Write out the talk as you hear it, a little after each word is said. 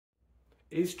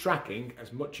Is tracking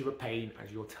as much of a pain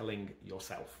as you're telling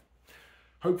yourself?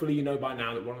 Hopefully you know by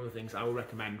now that one of the things I will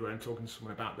recommend when I'm talking to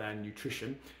someone about their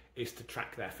nutrition is to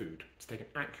track their food, to take an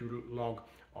accurate log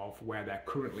of where they're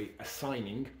currently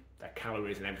assigning their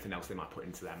calories and everything else they might put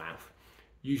into their mouth,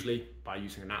 usually by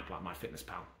using an app like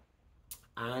MyFitnessPal.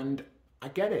 And I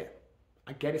get it.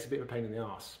 I get it's a bit of a pain in the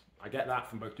arse. I get that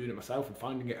from both doing it myself and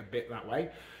finding it a bit that way.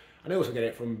 And I also get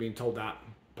it from being told that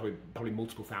probably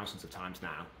multiple thousands of times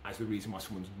now as the reason why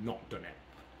someone's not done it.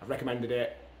 I've recommended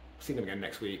it, seen them again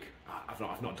next week. I've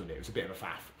not done it. It was a bit of a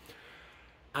faff.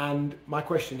 And my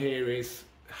question here is,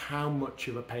 how much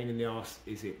of a pain in the arse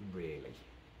is it really?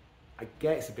 I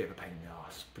get it's a bit of a pain in the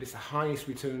arse, but it's the highest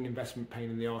return on investment pain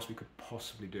in the arse we could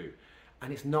possibly do.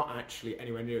 And it's not actually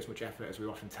anywhere near as much effort as we're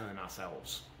often telling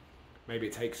ourselves. Maybe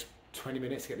it takes 20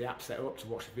 minutes to get the app set up, to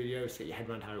watch the videos, to get your head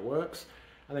around how it works.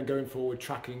 And then going forward,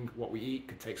 tracking what we eat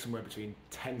could take somewhere between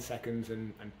 10 seconds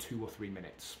and 2 or 3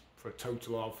 minutes for a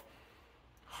total of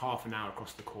half an hour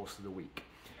across the course of the week.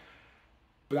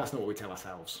 But that's not what we tell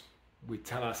ourselves. We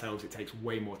tell ourselves it takes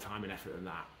way more time and effort than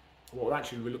that. What we're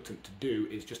actually reluctant to do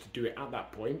is just to do it at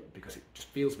that point because it just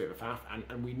feels a bit of a faff,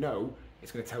 and we know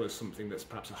it's going to tell us something that's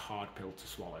perhaps a hard pill to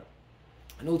swallow.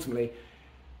 And ultimately,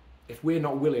 if we're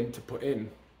not willing to put in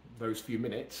those few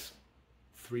minutes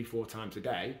 3-4 times a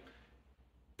day,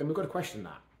 then we've got to question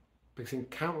that. Because in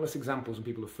countless examples when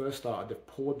people have first started, they've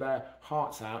poured their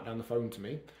hearts out down the phone to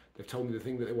me, they've told me the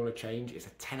thing that they want to change is a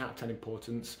 10 out of 10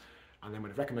 importance, and then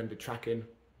when I've recommended tracking,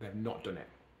 they've not done it.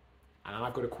 And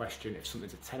I've got to question if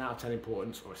something's a 10 out of 10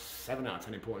 importance or a 7 out of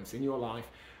 10 importance in your life,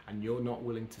 and you're not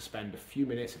willing to spend a few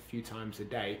minutes, a few times a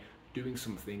day, doing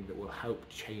something that will help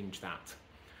change that.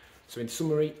 So in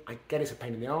summary, I get it's a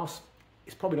pain in the arse.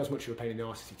 It's probably not as much of a pain in the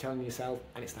arse as you're telling yourself,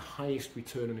 and it's the highest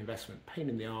return on investment pain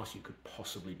in the arse you could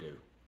possibly do.